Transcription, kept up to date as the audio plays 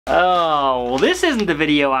Oh, well, this isn't the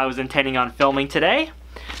video I was intending on filming today.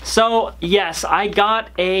 So yes, I got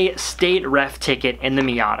a state ref ticket in the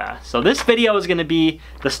Miata. So this video is going to be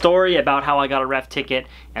the story about how I got a ref ticket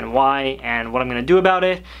and why and what I'm going to do about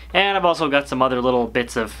it. And I've also got some other little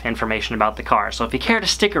bits of information about the car. So if you care to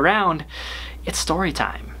stick around, it's story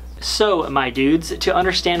time. So, my dudes, to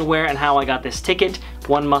understand where and how I got this ticket,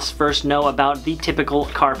 one must first know about the typical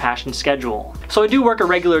Car Passion schedule. So I do work a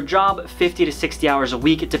regular job, 50 to 60 hours a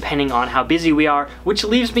week, depending on how busy we are, which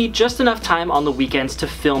leaves me just enough time on the weekends to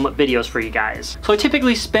film videos for you guys. So I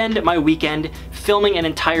typically spend my weekend filming an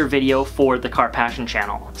entire video for the Car Passion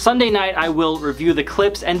channel. Sunday night, I will review the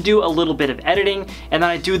clips and do a little bit of editing, and then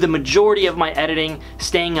I do the majority of my editing,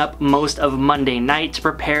 staying up most of Monday night to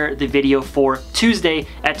prepare the video for Tuesday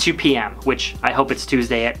at 2 p.m., which I hope it's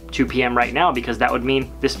Tuesday at 2 p.m. right now, because that would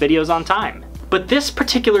mean this video's on time. But this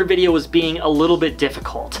particular video was being a little bit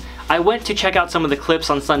difficult. I went to check out some of the clips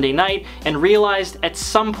on Sunday night and realized at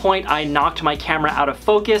some point I knocked my camera out of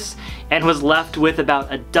focus and was left with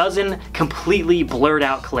about a dozen completely blurred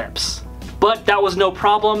out clips. But that was no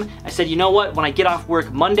problem. I said, you know what, when I get off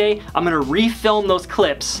work Monday, I'm gonna refilm those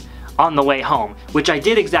clips on the way home, which I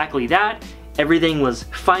did exactly that. Everything was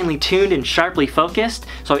finely tuned and sharply focused,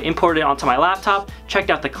 so I imported it onto my laptop, checked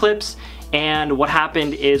out the clips, and what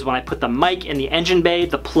happened is when I put the mic in the engine bay,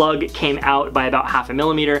 the plug came out by about 0.5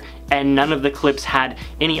 millimeter, and none of the clips had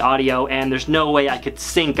any audio, and there's no way I could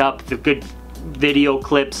sync up the good video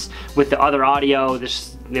clips with the other audio.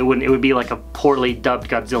 It would be like a poorly dubbed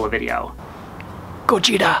Godzilla video.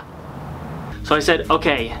 Gogeta! So I said,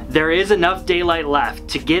 okay, there is enough daylight left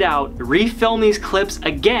to get out, refilm these clips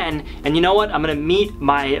again, and you know what? I'm gonna meet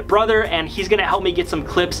my brother and he's gonna help me get some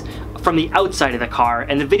clips from the outside of the car,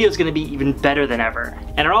 and the video is gonna be even better than ever.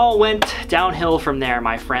 And it all went downhill from there,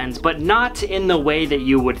 my friends, but not in the way that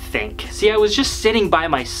you would think. See, I was just sitting by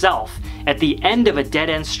myself at the end of a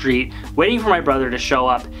dead-end street, waiting for my brother to show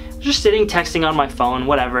up, just sitting, texting on my phone,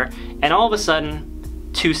 whatever, and all of a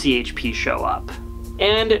sudden, 2 CHPs show up.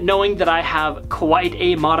 And knowing that I have quite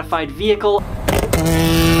a modified vehicle,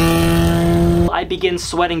 I begin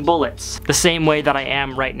sweating bullets the same way that I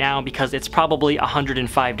am right now, because it's probably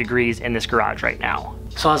 105 degrees in this garage right now.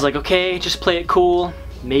 So I was like, okay, just play it cool.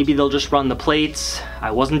 Maybe they'll just run the plates.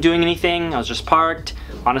 I wasn't doing anything, I was just parked.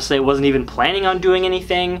 Honestly, I wasn't even planning on doing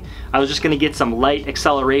anything. I was just gonna get some light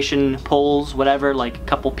acceleration pulls, whatever, like a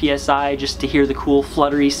couple PSI, just to hear the cool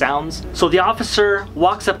fluttery sounds. So the officer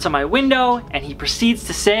walks up to my window and he proceeds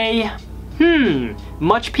to say,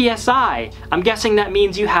 much PSI. I'm guessing that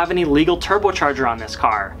means you have an illegal turbocharger on this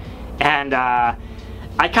car. And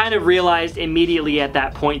I kind of realized immediately at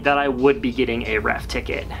that point that I would be getting a ref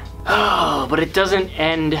ticket. Oh, but it doesn't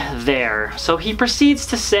end there. So he proceeds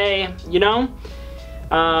to say, you know,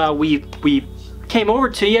 we came over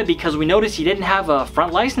to you because we noticed you didn't have a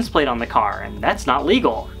front license plate on the car, and that's not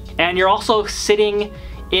legal. And you're also sitting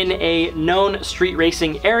in a known street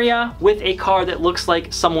racing area with a car that looks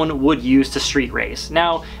like someone would use to street race.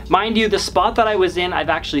 Now, mind you, the spot that I was in, I've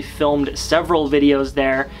actually filmed several videos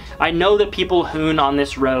there. I know that people hoon on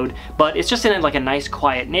this road, but it's just in like a nice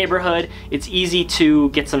quiet neighborhood. It's easy to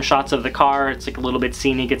get some shots of the car. It's like a little bit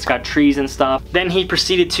scenic, it's got trees and stuff. Then he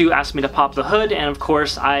proceeded to ask me to pop the hood, and of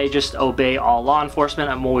course I just obey all law enforcement.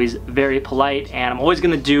 I'm always very polite, and I'm always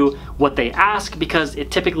gonna do what they ask because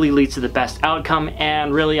it typically leads to the best outcome,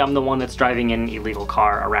 and really I'm the one that's driving an illegal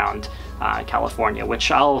car around California,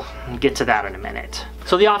 which I'll get to that in a minute.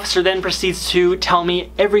 So the officer then proceeds to tell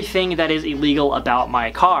me everything that is illegal about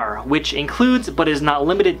my car, which includes, but is not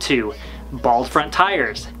limited to, bald front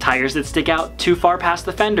tires, tires that stick out too far past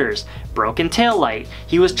the fenders, broken tail light.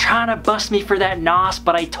 He was trying to bust me for that NOS,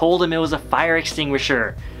 but I told him it was a fire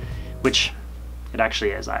extinguisher, which it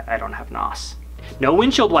actually is. I don't have NOS. No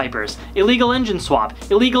windshield wipers, illegal engine swap,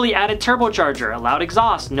 illegally added turbocharger, allowed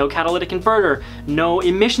exhaust, no catalytic converter, no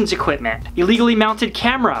emissions equipment, illegally mounted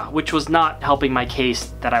camera, which was not helping my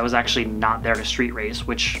case that I was actually not there to street race,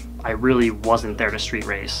 which I really wasn't there to street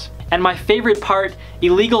race. And my favorite part,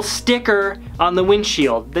 illegal sticker on the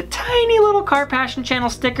windshield. The tiny little Car Passion Channel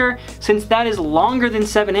sticker, since that is longer than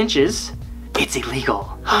 7 inches, it's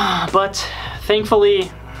illegal. But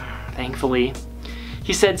thankfully,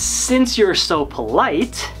 he said, since you're so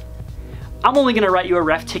polite, I'm only gonna write you a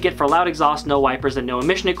ref ticket for loud exhaust, no wipers, and no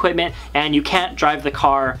emission equipment, and you can't drive the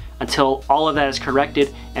car until all of that is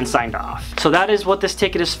corrected and signed off. So that is what this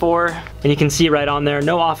ticket is for. And you can see right on there,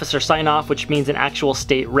 no officer sign off, which means an actual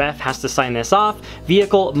state ref has to sign this off.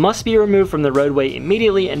 Vehicle must be removed from the roadway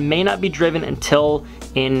immediately and may not be driven until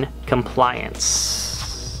in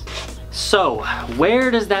compliance. So, where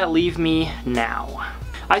does that leave me now?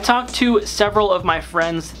 I talked to several of my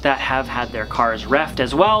friends that have had their cars reffed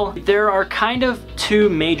as well. There are kind of two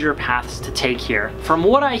major paths to take here. From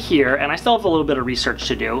what I hear, and I still have a little bit of research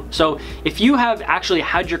to do, so if you have actually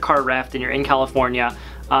had your car reffed and you're in California,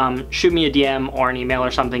 shoot me a DM or an email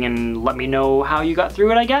or something and let me know how you got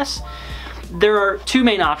through it, I guess. There are two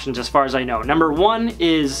main options as far as I know. Number one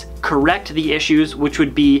is correct the issues, which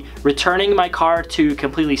would be returning my car to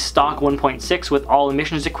completely stock 1.6 with all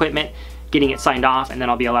emissions equipment, getting it signed off, and then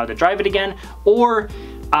I'll be allowed to drive it again. Or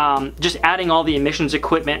just adding all the emissions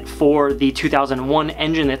equipment for the 2001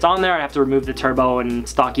 engine that's on there. I'd have to remove the turbo and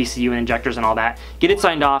stock ECU and injectors and all that, get it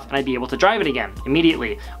signed off, and I'd be able to drive it again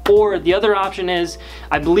immediately. Or the other option is,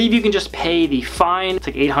 I believe you can just pay the fine. It's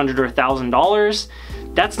like $800 or $1,000.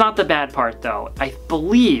 That's not the bad part though. I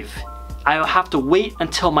believe I'll have to wait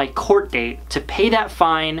until my court date to pay that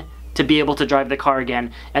fine to be able to drive the car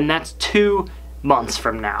again, and that's 2 months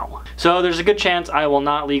from now. So there's a good chance I will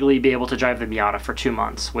not legally be able to drive the Miata for 2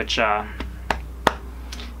 months, which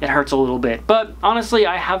it hurts a little bit. But honestly,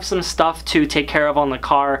 I have some stuff to take care of on the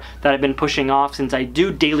car that I've been pushing off since I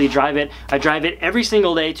do daily drive it. I drive it every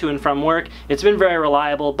single day to and from work. It's been very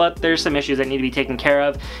reliable, but there's some issues that need to be taken care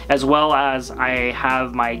of, as well as I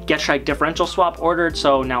have my Get-Strike differential swap ordered,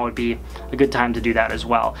 so now would be a good time to do that as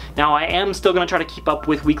well. Now, I am still gonna try to keep up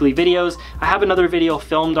with weekly videos. I have another video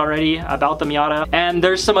filmed already about the Miata, and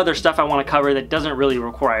there's some other stuff I wanna cover that doesn't really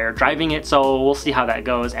require driving it, so we'll see how that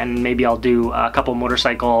goes, and maybe I'll do a couple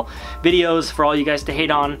motorcycle videos for all you guys to hate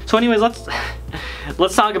on. So anyways,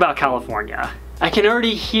 let's talk about California. I can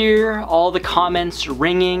already hear all the comments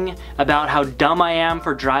ringing about how dumb I am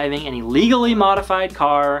for driving an illegally modified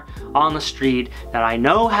car on the street that I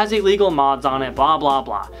know has illegal mods on it, blah blah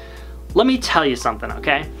blah. Let me tell you something,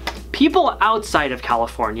 okay? People outside of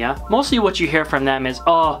California, mostly what you hear from them is,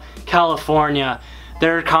 oh, California,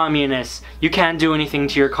 they're communists, you can't do anything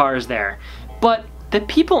to your cars there. But the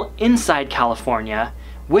people inside California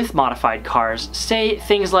with modified cars say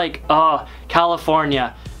things like, oh,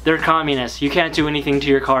 California, they're communists, you can't do anything to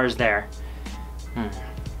your cars there.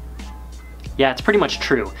 Yeah, it's pretty much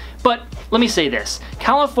true. But let me say this,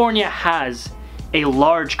 California has a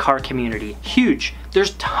large car community, huge.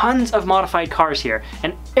 There's tons of modified cars here,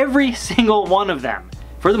 and every single one of them,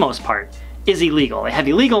 for the most part, is illegal. They have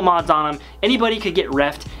illegal mods on them. Anybody could get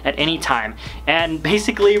reffed at any time. And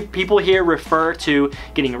basically, people here refer to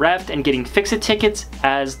getting reffed and getting fix-it tickets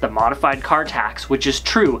as the modified car tax, which is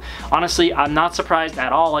true. Honestly, I'm not surprised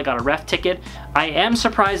at all I got a ref ticket. I am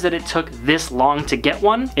surprised that it took this long to get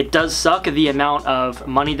one. It does suck the amount of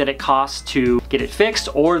money that it costs to get it fixed,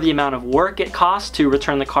 or the amount of work it costs to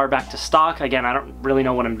return the car back to stock. Again, I don't really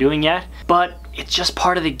know what I'm doing yet, but it's just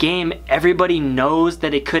part of the game. Everybody knows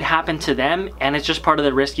that it could happen to them, and it's just part of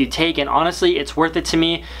the risk you take, and honestly, it's worth it to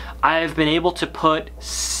me. I've been able to put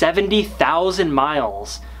 70,000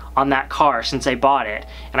 miles on that car since I bought it,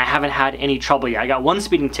 and I haven't had any trouble yet. I got one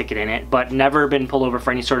speeding ticket in it, but never been pulled over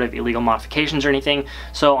for any sort of illegal modifications or anything.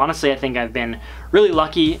 So honestly, I think I've been really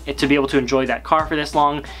lucky to be able to enjoy that car for this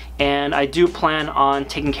long, and I do plan on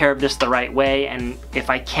taking care of this the right way. And if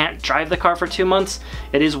I can't drive the car for 2 months,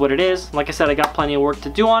 it is what it is. Like I said, I got plenty of work to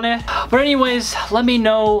do on it. But anyways, let me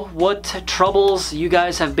know what troubles you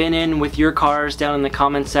guys have been in with your cars down in the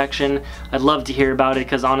comment section. I'd love to hear about it,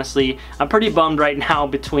 because honestly, I'm pretty bummed right now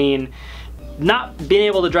between not being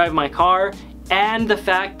able to drive my car and the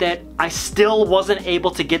fact that I still wasn't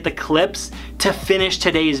able to get the clips to finish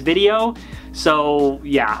today's video. So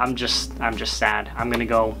yeah, I'm just sad. I'm gonna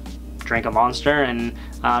go drink a Monster and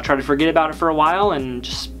try to forget about it for a while and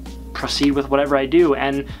just proceed with whatever I do.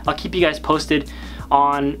 And I'll keep you guys posted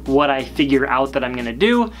on what I figure out that I'm gonna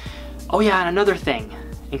do. Oh yeah, and another thing,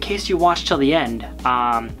 in case you watched till the end,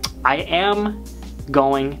 I am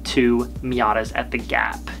going to Miatas at the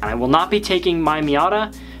Gap. And I will not be taking my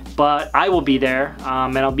Miata, but I will be there,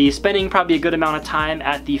 and I'll be spending probably a good amount of time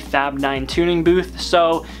at the Fab 9 tuning booth.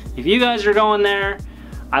 So if you guys are going there,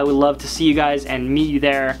 I would love to see you guys and meet you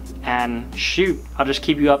there, and shoot, I'll just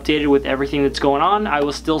keep you updated with everything that's going on. I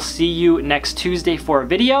will still see you next Tuesday for a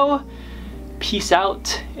video. Peace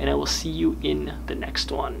out, and I will see you in the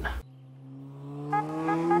next one.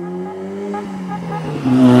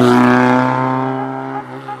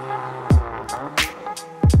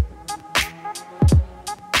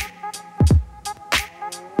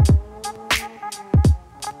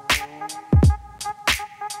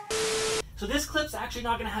 So this clip's actually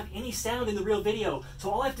not gonna have any sound in the real video, so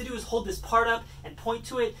all I have to do is hold this part up and point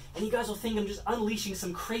to it, and you guys will think I'm just unleashing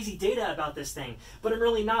some crazy data about this thing, but I'm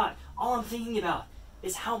really not. All I'm thinking about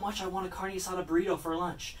is how much I want a carne asada burrito for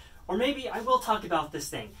lunch. Or maybe I will talk about this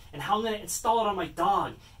thing and how I'm gonna install it on my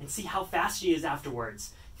dog and see how fast she is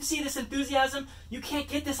afterwards. See this enthusiasm? You can't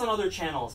get this on other channels.